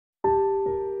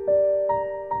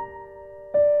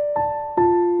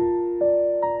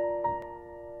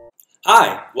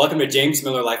Hi, welcome to James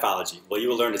Miller Lifeology, where you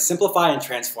will learn to simplify and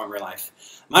transform your life.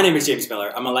 My name is James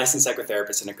Miller. I'm a licensed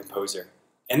psychotherapist and a composer.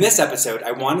 In this episode,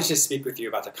 I wanted to speak with you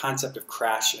about the concept of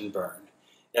crash and burn.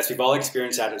 Yes, we've all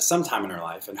experienced that at some time in our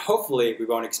life, and hopefully we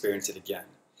won't experience it again.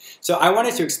 So I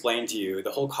wanted to explain to you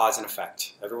the whole cause and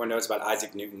effect. Everyone knows about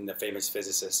Isaac Newton, the famous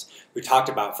physicist, who talked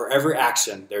about for every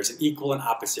action, there's an equal and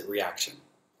opposite reaction.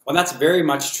 Well, that's very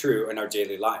much true in our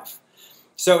daily life.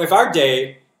 So if our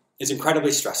day is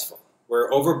incredibly stressful, we're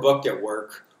overbooked at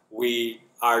work, we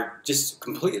are just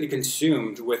completely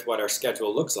consumed with what our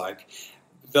schedule looks like,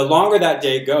 the longer that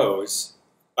day goes,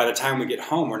 by the time we get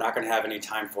home, we're not going to have any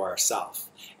time for ourselves.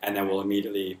 And then we'll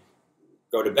immediately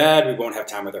go to bed, we won't have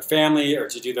time with our family or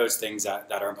to do those things that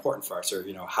are important for us, or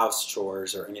house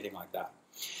chores or anything like that.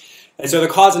 And so the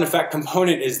cause and effect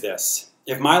component is this.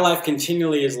 If my life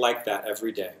continually is like that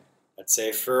every day, let's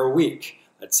say for a week,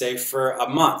 let's say for a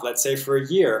month, let's say for a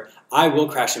year, I will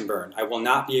crash and burn. I will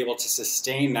not be able to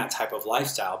sustain that type of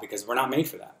lifestyle because we're not made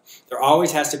for that. There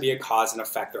always has to be a cause and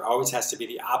effect. There always has to be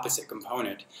the opposite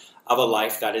component of a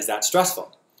life that is that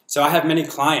stressful. So I have many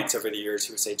clients over the years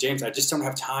who say, James, I just don't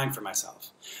have time for myself.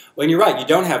 Well, and you're right, you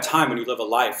don't have time when you live a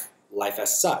life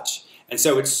as such. And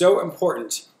so it's so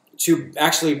important to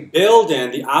actually build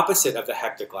in the opposite of the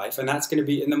hectic life, and that's going to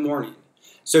be in the morning.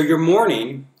 So your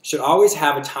morning should always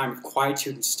have a time of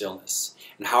quietude and stillness,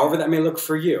 and however that may look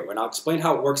for you. And I'll explain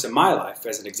how it works in my life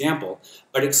as an example,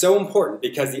 but it's so important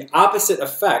because the opposite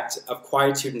effect of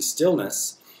quietude and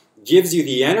stillness gives you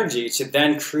the energy to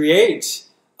then create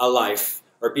a life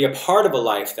or be a part of a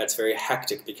life that's very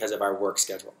hectic because of our work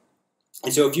schedule.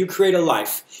 And so if you create a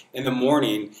life in the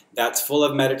morning that's full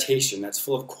of meditation, that's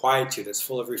full of quietude, that's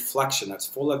full of reflection, that's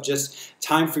full of just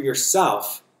time for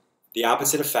yourself, the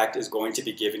opposite effect is going to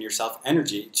be giving yourself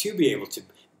energy to be able to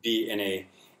be in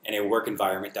a work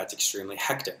environment that's extremely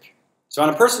hectic. So on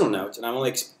a personal note, and I'm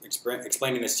only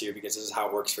explaining this to you because this is how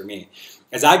it works for me,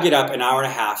 as I get up an hour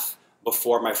and a half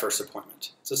before my first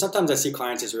appointment. So sometimes I see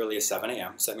clients as early as 7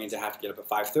 a.m., so that means I have to get up at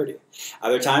 5:30.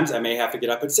 Other times I may have to get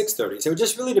up at 6:30. So it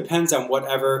just really depends on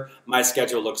whatever my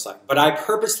schedule looks like. But I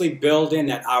purposely build in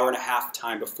that hour and a half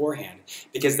time beforehand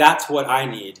because that's what I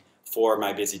need for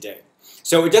my busy day.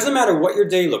 So it doesn't matter what your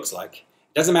day looks like.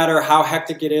 It doesn't matter how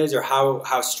hectic it is or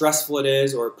how stressful it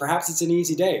is, or perhaps it's an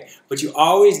easy day. But you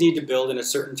always need to build in a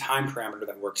certain time parameter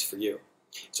that works for you.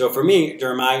 So for me,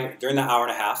 during the hour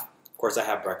and a half, of course I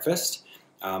have breakfast.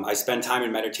 I spend time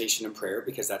in meditation and prayer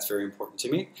because that's very important to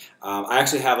me. I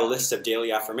actually have a list of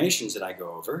daily affirmations that I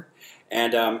go over.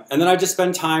 And then I just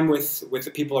spend time with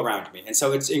the people around me. And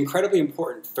so it's incredibly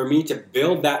important for me to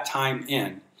build that time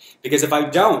in. Because if I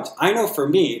don't, I know for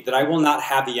me that I will not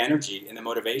have the energy and the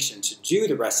motivation to do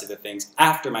the rest of the things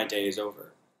after my day is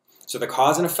over. So the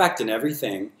cause and effect in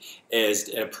everything is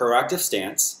a proactive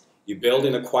stance. You build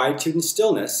in a quietude and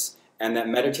stillness and that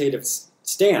meditative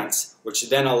stance, which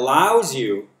then allows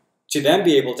you to then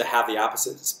be able to have the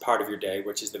opposite part of your day,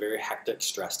 which is the very hectic,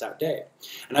 stressed out day.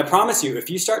 And I promise you, if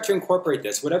you start to incorporate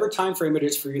this, whatever time frame it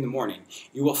is for you in the morning,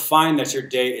 you will find that your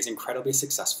day is incredibly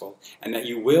successful and that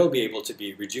you will be able to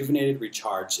be rejuvenated,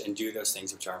 recharged, and do those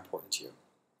things which are important to you.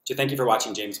 So thank you for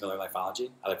watching James Miller Lifeology.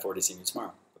 I look forward to seeing you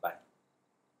tomorrow.